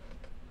don't.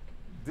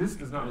 This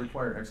does not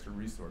require extra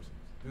resources.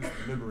 This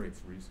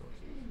liberates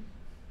resources.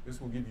 This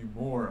will give you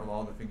more of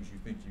all the things you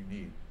think you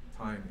need.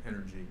 Time,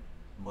 energy,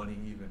 money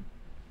even.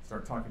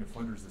 Start talking to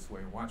funders this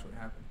way and watch what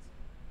happens.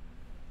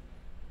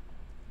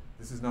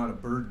 This is not a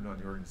burden on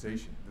the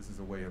organization. This is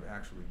a way of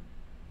actually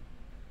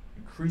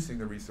increasing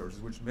the resources,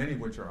 many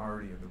of which are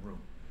already in the room.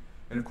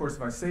 And of course,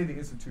 if I say the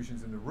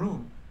institutions in the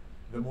room,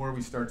 the more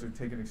we start to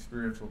take an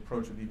experiential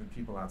approach with even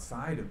people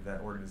outside of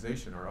that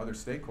organization or other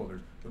stakeholders,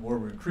 the more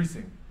we're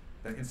increasing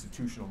that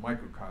institutional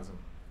microcosm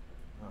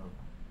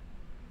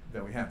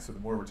that we have. So the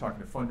more we're talking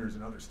to funders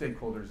and other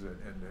stakeholders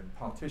and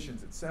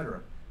politicians, et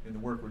cetera, in the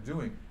work we're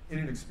doing in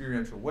an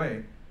experiential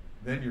way,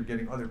 then you're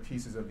getting other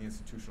pieces of the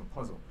institutional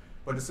puzzle.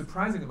 But a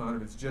surprising amount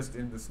of it's just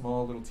in the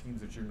small little teams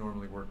that you're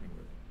normally working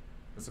with.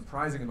 A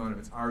surprising amount of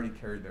it's already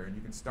carried there, and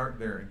you can start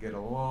there and get a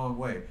long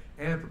way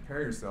and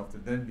prepare yourself to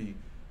then be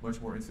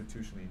much more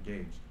institutionally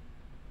engaged,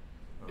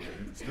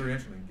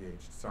 experientially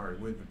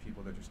engaged, with the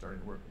people that you're starting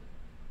to work with.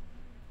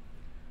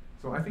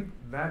 So I think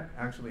that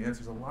actually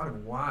answers a lot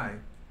of why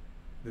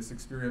this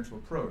experiential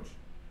approach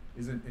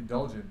isn't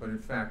indulgent, but in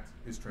fact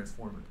is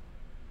transformative.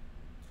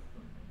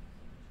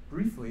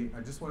 Briefly,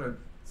 I just want to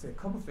say a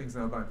couple things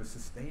now about the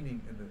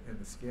sustaining and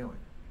the scaling.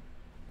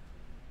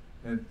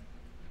 And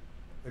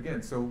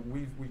again, so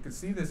we could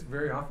see this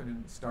very often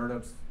in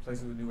startups,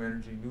 places with new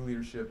energy, new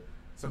leadership,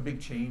 some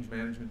big change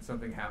management,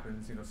 something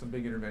happens, some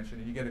big intervention,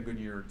 and you get a good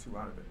year or two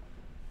out of it.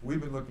 We've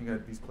been looking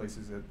at these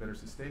places that are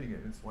sustaining it,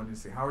 and it's wanting to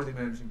say, how are they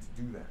managing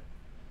to do that?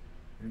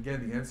 And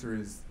again, the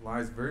answer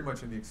lies very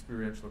much in the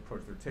experiential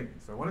approach they're taking.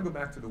 So I want to go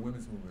back to the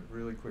women's movement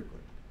really quickly.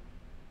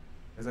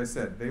 As I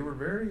said, they were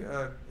very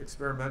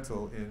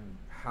experimental in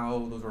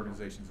how those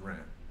organizations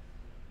ran.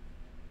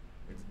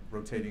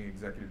 Rotating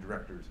executive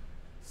directors,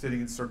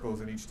 sitting in circles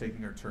and each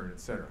taking their turn,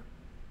 etc.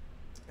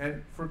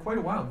 And for quite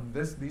a while,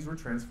 these were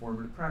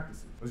transformative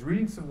practices. I was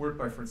reading some work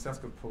by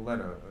Francesca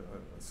Paletta,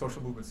 a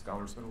social movement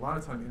scholar, who spent a lot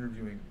of time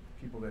interviewing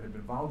people that had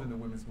been involved in the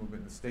women's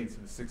movement in the States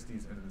in the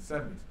 60s and in the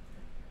 70s.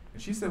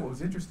 And she said what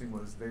was interesting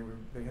was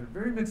they had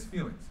very mixed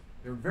feelings.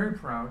 They were very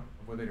proud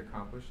of what they'd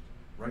accomplished,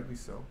 rightly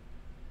so.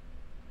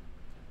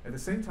 At the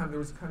same time, there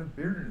was a kind of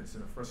bitterness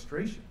and a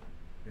frustration.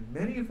 And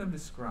many of them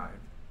described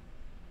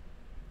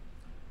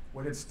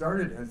what had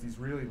started as these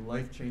really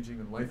life-changing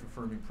and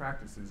life-affirming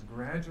practices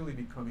gradually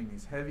becoming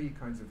these heavy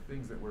kinds of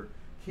things that were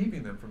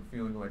keeping them from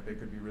feeling like they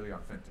could be really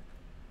authentic.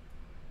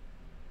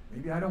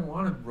 Maybe I don't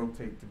want to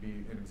rotate to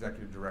be an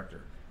executive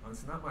director.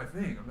 It's not my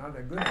thing. I'm not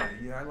that good at it.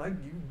 Yeah, I like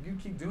you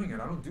keep doing it.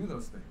 I don't do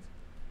those things.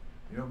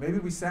 Maybe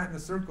we sat in a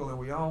circle and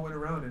we all went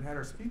around and had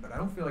our speak, but I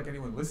don't feel like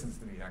anyone listens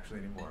to me actually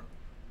anymore.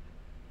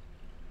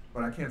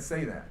 But I can't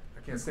say that.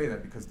 I can't say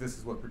that because this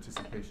is what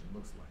participation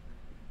looks like.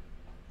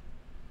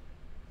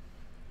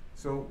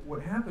 So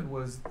what happened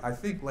was, I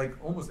think like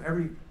almost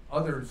every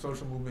other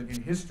social movement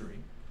in history,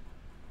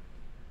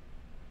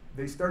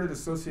 they started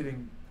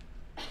associating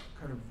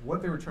kind of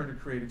what they were trying to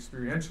create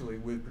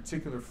experientially with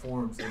particular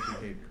forms of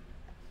behavior,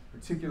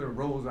 particular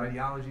roles,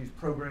 ideologies,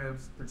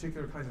 programs,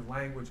 particular kinds of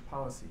language,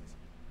 policies,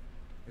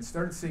 and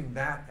started seeing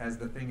that as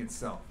the thing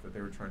itself that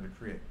they were trying to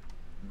create.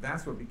 And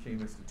that's what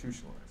became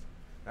institutionalized.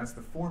 That's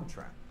the form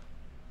trap.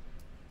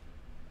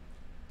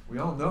 We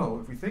all know,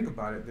 if we think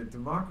about it, that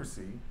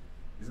democracy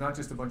is not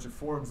just a bunch of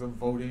forms of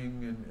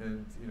voting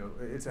and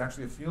it's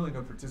actually a feeling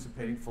of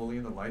participating fully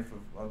in the life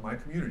of my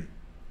community,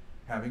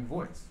 having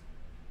voice.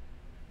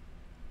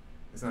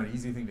 It's not an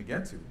easy thing to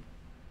get to,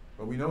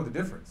 but we know the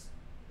difference.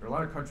 There are a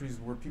lot of countries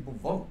where people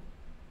vote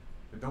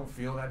that don't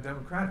feel that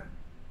democratic.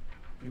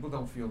 People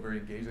don't feel very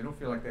engaged. They don't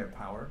feel like they have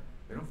power.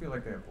 They don't feel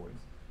like they have voice.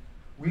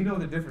 We know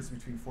the difference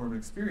between form and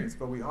experience,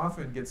 but we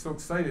often get so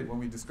excited when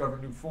we discover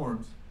new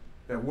forms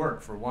that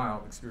work for a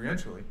while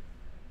experientially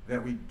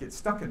that we get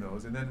stuck in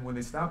those, and then when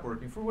they stop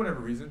working, for whatever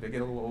reason, they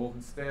get a little old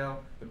and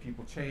stale, the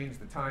people change,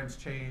 the times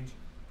change,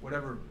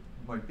 whatever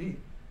it might be,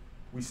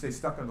 we stay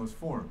stuck on those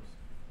forms,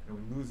 and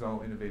we lose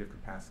all innovative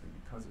capacity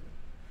because of it.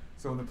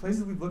 So in the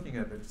places we're looking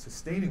at that are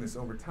sustaining this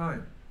over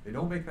time, they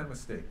don't make that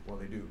mistake. Well,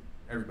 they do.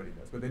 Everybody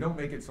does. But they don't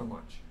make it so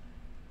much.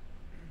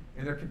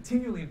 And they're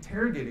continually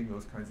interrogating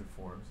those kinds of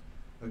forms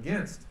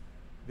against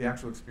the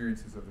actual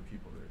experiences of the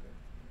people that are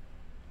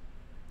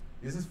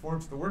there. Is this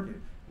form still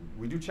working?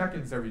 We do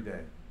check-ins every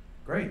day.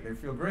 Great, they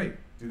feel great.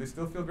 Do they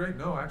still feel great?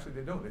 No, actually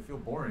they don't. They feel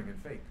boring and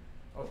fake.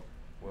 Oh,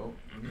 well,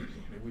 maybe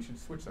we should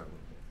switch that a little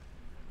bit.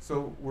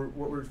 So what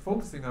we're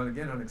focusing on,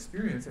 again, on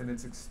experience, and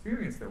it's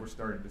experience that we're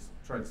starting to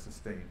try to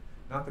sustain,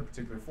 not the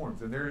particular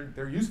forms. And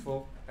they're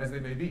useful as they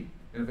may be.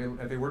 And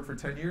if they work for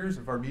 10 years,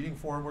 if our meeting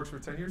forum works for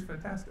 10 years,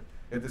 fantastic.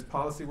 If this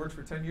policy works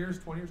for 10 years,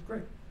 20 years,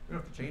 great. We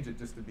don't have to change it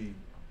just to be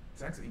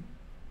sexy.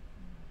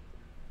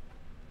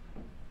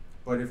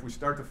 But if we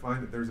start to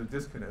find that there's a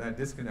disconnect, that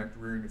disconnect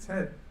rearing its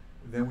head,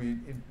 then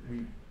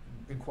we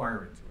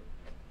inquire into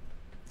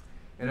it.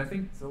 And I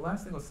think the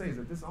last thing I'll say is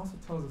that this also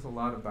tells us a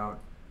lot about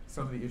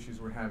some of the issues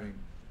we're having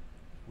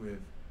with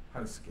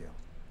how to scale.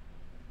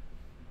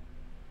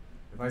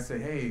 If I say,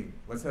 hey,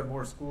 let's have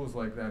more schools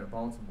like that in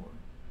Baltimore,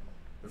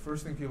 the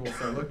first thing people will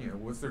start looking at,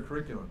 what's their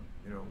curriculum?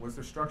 You know, what's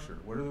their structure?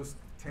 What are those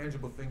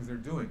tangible things they're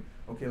doing?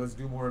 Okay, let's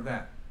do more of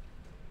that.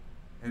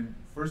 And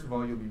first of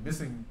all, you'll be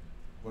missing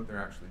what they're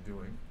actually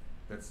doing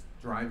that's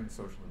driving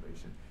social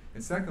innovation.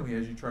 And secondly,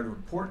 as you try to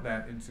import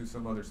that into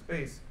some other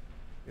space,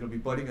 it'll be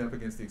butting up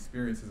against the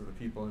experiences of the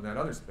people in that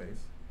other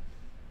space,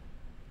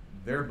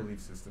 their belief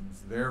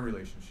systems, their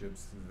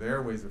relationships,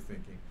 their ways of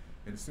thinking.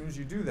 And as soon as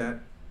you do that,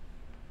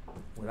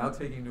 without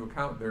taking into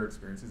account their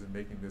experiences and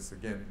making this,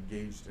 again,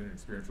 engaged in an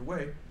experiential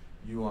way,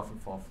 you often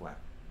fall flat.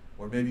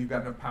 Or maybe you've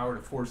got enough power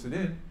to force it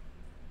in,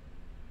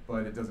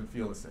 but it doesn't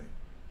feel the same.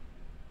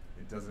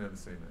 It doesn't have the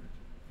same energy.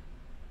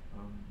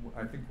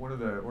 I think one of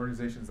the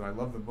organizations that I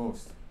love the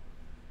most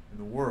in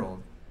the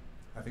world,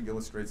 I think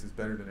illustrates this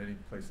better than any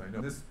place I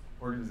know. This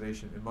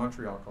organization in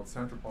Montreal called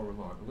Centre Paul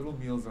Rolland, a little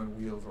Meals on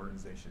Wheels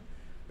organization.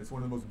 It's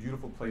one of the most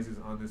beautiful places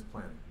on this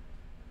planet.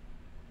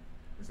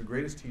 It's the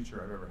greatest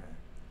teacher I've ever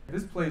had.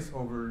 This place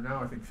over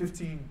now, I think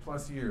 15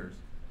 plus years,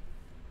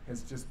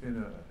 has just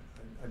been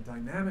a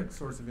dynamic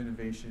source of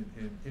innovation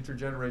in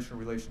intergenerational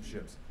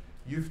relationships,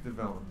 youth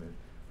development,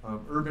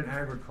 urban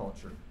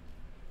agriculture,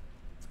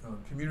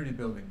 community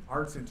building,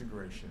 arts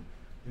integration,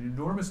 an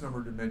enormous number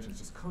of dimensions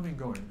just coming and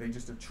going. They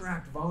just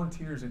attract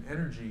volunteers and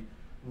energy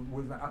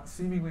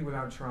seemingly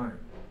without trying.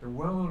 They're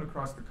well known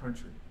across the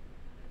country.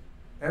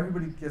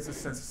 Everybody gets a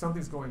sense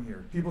something's going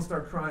here. People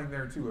start crying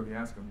there too if you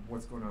ask them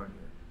what's going on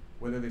here.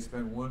 Whether they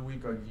spend 1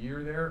 week a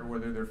year there or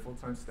whether they're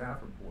full-time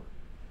staff or board.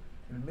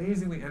 An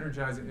amazingly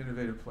energizing,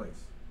 innovative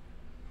place.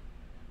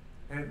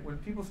 And when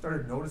people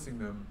started noticing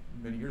them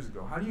many years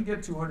ago, how do you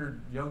get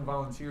 200 young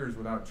volunteers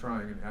without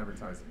trying and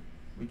advertising?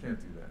 We can't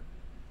do that.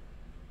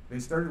 They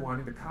started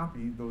wanting to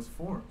copy those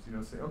forms, you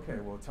know, say, okay,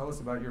 well, tell us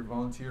about your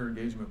volunteer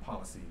engagement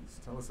policies.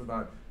 Tell us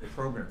about the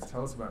programs.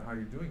 Tell us about how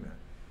you're doing that.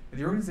 And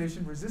the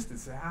organization resisted,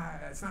 said,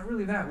 it's not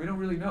really that. We don't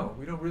really know.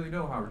 We don't really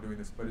know how we're doing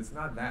this, but it's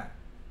not that.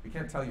 We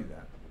can't tell you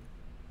that.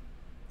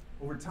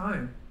 Over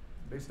time,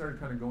 they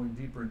started kind of going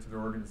deeper into their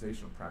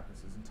organizational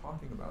practices and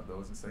talking about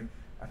those and saying,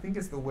 I think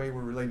it's the way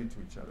we're relating to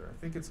each other. I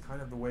think it's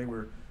kind of the way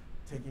we're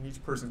taking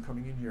each person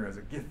coming in here as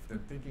a gift and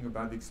thinking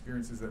about the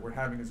experiences that we're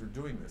having as we're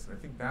doing this. And I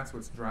think that's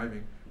what's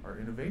driving our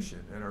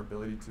innovation and our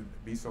ability to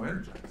be so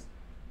energized.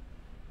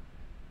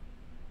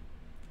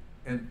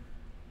 And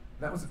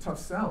that was a tough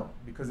sell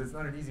because it's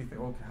not an easy thing.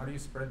 Okay, how do you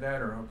spread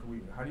that, or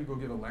how do you go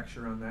give a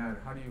lecture on that?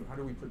 How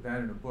do we put that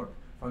in a book?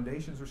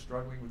 Foundations were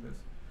struggling with this,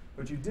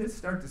 but you did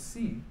start to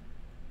see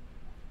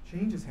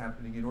changes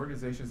happening in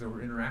organizations that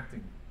were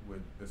interacting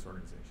with this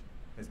organization.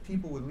 As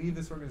people would leave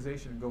this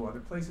organization and go other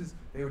places,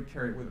 they would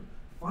carry it with them.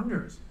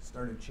 Funders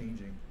started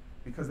changing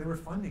because they were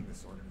funding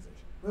this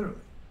organization, literally.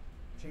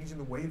 Changing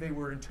the way they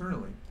were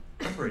internally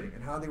operating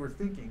and how they were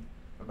thinking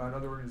about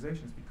other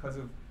organizations because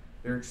of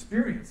their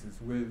experiences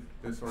with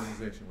this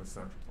organization, with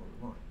Centre Paul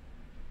Rolland.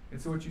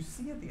 And so what you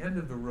see at the end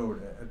of the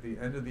road, at the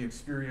end of the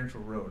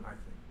experiential road, I think,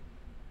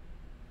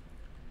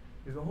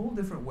 is a whole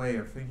different way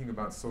of thinking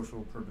about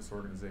social purpose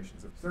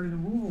organizations. Of starting to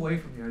move away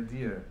from the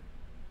idea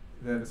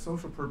that a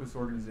social purpose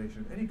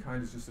organization of any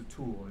kind is just a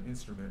tool, an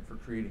instrument for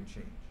creating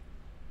change.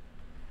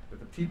 That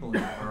the people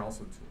in it are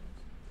also tools.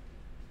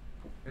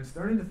 And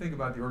starting to think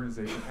about the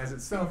organization as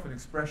itself an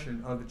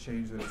expression of the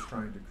change that it's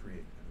trying to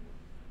create.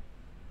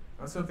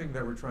 Not something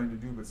that we're trying to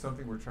do, but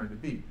something we're trying to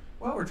be.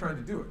 Well, we're trying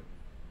to do it.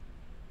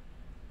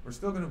 We're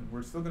still going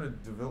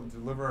to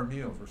deliver our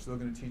meals. We're still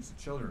going to teach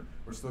the children.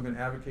 We're still going to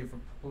advocate for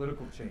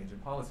political change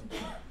and policy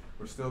change.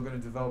 We're still going to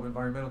develop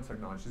environmental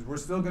technologies. We're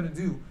still going to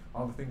do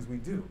all the things we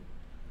do.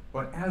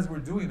 But as we're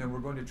doing them, we're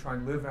going to try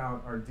and live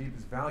out our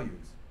deepest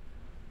values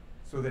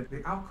so that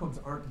the outcomes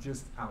aren't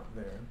just out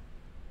there,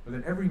 but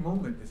that every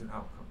moment is an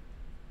outcome.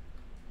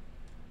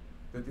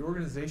 That the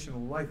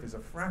organizational life is a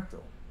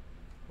fractal,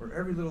 where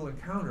every little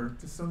encounter,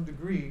 to some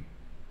degree,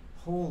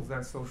 holds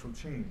that social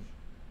change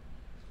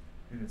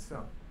in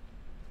itself.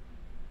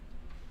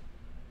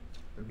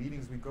 The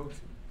meetings we go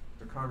to,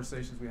 the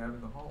conversations we have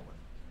in the hallway,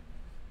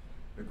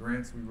 the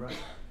grants we write,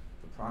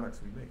 the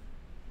products we make.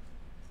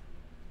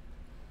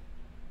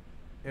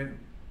 And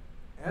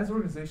as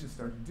organizations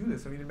start to do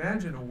this, I mean,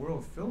 imagine a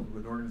world filled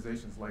with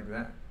organizations like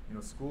that. You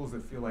know, schools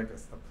that feel like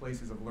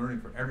places of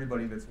learning for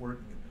everybody that's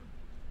working in them,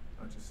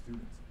 not just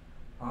students.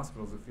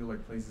 Hospitals that feel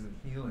like places of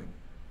healing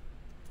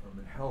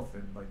and health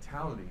and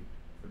vitality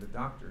for the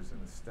doctors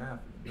and the staff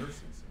and the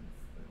nurses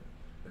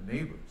and the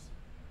neighbors.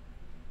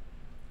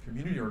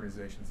 Community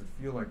organizations that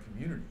feel like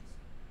communities.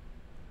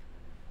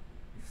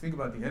 think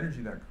about the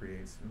energy that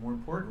creates, and more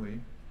importantly,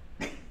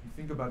 you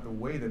think about the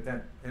way that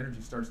that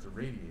energy starts to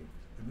radiate.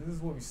 And this is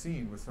what we've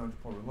seen with Centre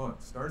Paul Rolland.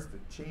 It starts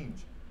to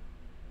change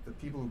the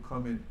people who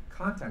come in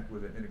contact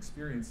with it and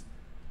experience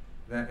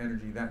that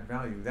energy, that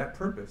value, that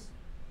purpose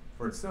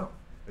for itself.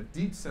 A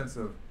deep sense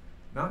of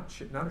not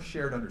a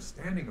shared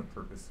understanding of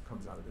purpose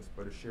comes out of this,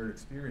 but a shared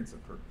experience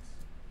of purpose,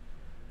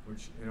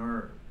 which in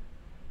our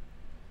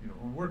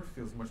own work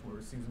seems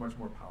much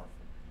more powerful.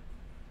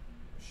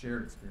 A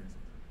shared experience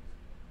of purpose.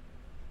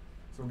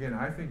 So again,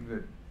 I think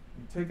that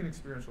you take an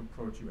experiential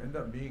approach, you end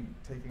up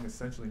taking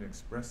essentially an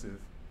expressive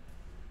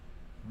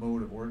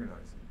mode of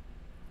organizing.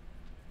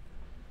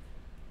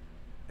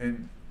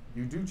 And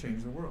you do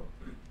change the world.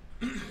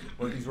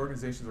 What these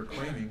organizations are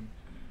claiming,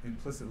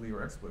 implicitly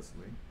or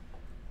explicitly,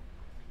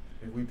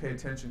 if we pay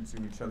attention to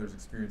each other's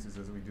experiences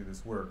as we do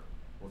this work,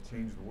 we'll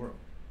change the world.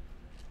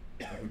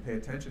 If we pay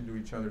attention to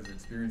each other's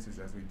experiences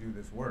as we do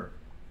this work,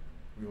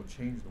 we will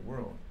change the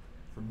world.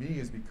 For me,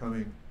 is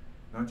becoming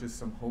not just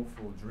some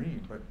hopeful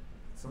dream, but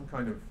some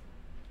kind of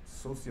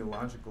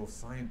sociological,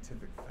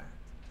 scientific fact,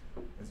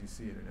 as you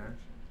see it in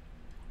action.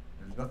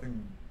 There's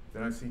nothing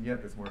that I've seen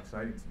yet that's more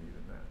exciting to me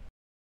than that.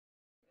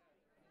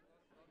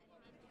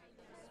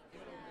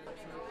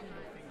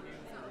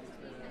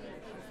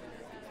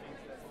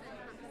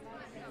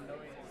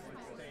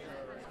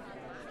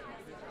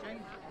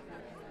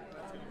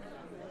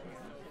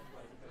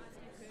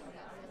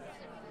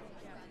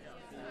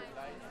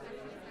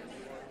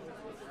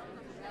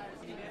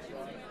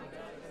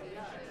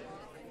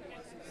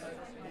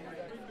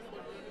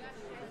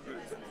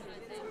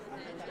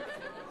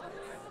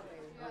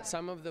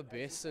 Some of the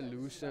best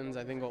solutions,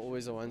 I think, are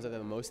always the ones that are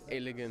the most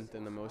elegant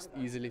and the most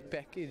easily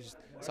packaged.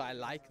 So I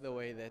like the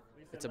way that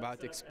it's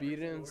about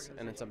experience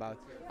and it's about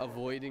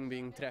avoiding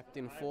being trapped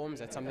in forms.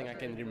 That's something I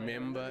can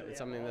remember. It's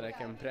something that I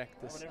can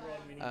practice.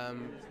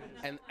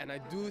 And I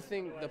do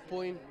think the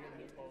point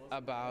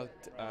about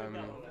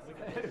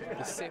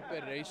the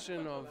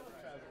separation of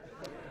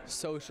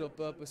social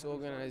purpose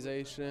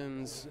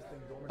organizations,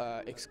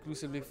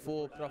 exclusively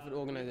for-profit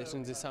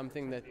organizations, is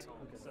something that,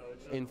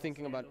 in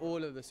thinking about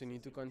all of this, you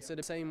need to consider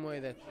the same way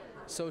that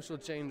social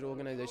change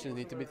organizations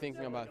need to be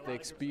thinking about the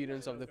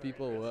experience of the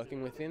people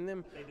working within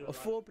them. A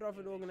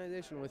for-profit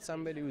organization with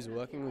somebody who's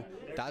working with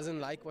doesn't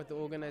like what the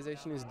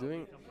organization is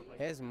doing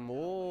has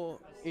more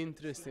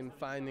interest in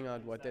finding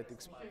out what that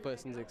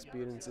person's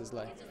experience is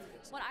like.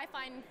 What I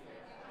find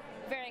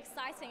very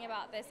exciting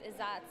about this is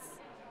that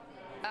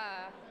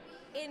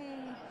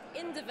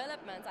in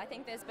development, I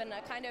think there's been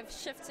a kind of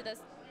shift to this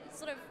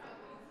sort of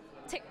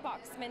tick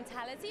box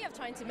mentality of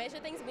trying to measure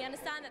things. We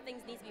understand that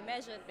things need to be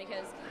measured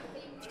because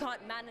if you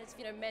can't manage, if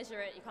you don't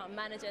measure it, you can't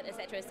manage it,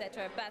 etc.,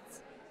 etc. But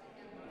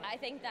I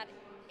think that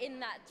in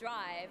that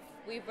drive,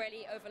 we've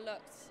really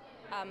overlooked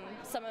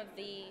some of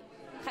the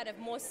kind of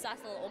more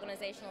subtle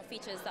organizational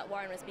features that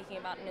Warren was speaking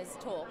about in his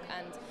talk,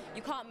 and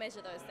you can't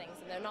measure those things,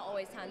 and they're not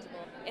always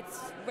tangible. It's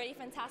really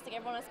fantastic.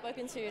 Everyone I've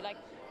spoken to, like,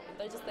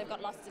 they've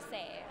got lots to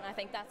say, and I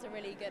think that's a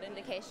really good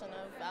indication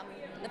of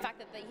the fact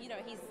that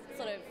he's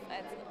sort of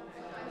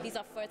these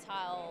are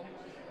fertile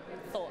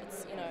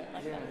thoughts,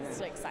 it's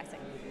so exciting.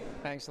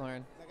 Thanks,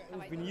 Lauren.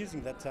 We've been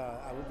using that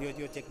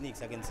your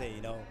techniques, I can say,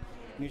 in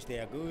which they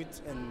are good,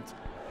 and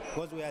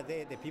because we are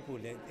there, the people,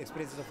 the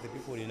experiences of the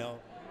people,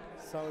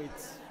 so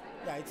it's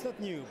not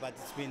new, but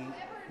it's been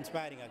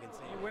inspiring, I can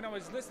say. When I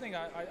was listening,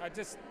 I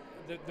just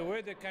the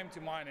word that came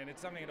to mind, and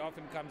it's something that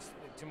often comes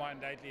to mind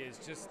lately, is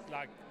just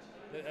like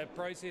a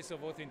process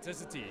of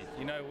authenticity,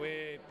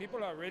 where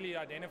people are really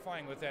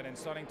identifying with that and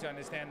starting to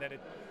understand that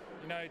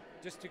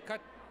just to cut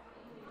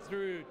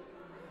through,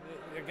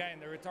 again,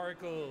 the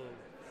rhetorical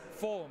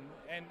form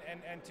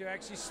and to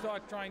actually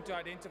start trying to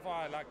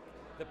identify like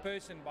the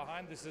person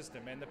behind the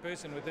system and the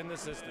person within the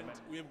system. And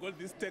we have got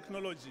this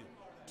technology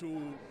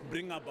to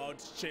bring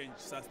about change,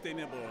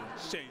 sustainable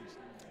change.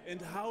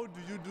 And how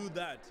do you do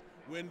that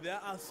when there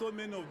are so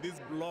many of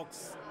these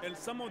blocks, and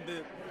some of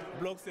the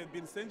blocks have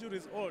been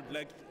centuries old,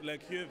 like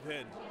you have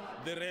heard,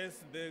 the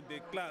race, the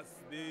class,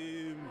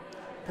 the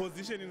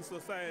position in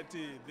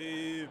society,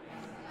 the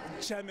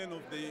chairman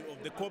of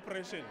the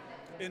corporation,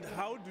 and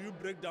how do you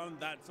break down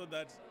that so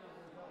that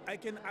I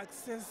have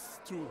access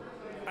to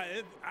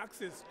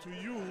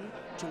you,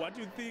 to what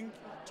you think,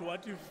 to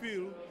what you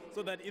feel,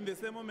 so that in the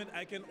same moment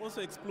I can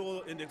also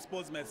explore and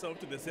expose myself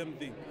to the same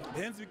thing.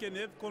 Hence we can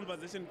have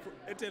conversation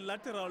at a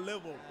lateral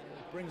level.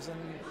 It brings in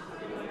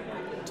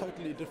a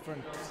totally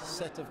different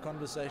set of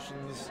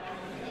conversations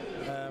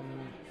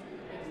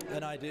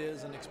and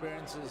ideas and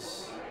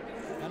experiences,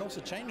 and also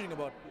changing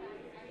about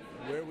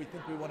where we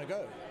think we want to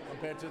go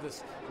compared to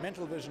this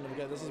mental vision of,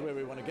 okay, this is where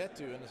we want to get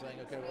to, and saying,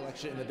 okay, well,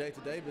 actually in the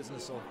day-to-day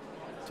business of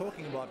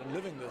talking about and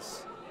living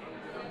this,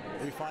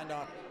 we find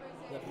out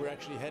that we're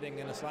actually heading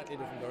in a slightly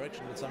different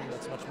direction with something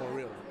that's much more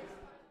real.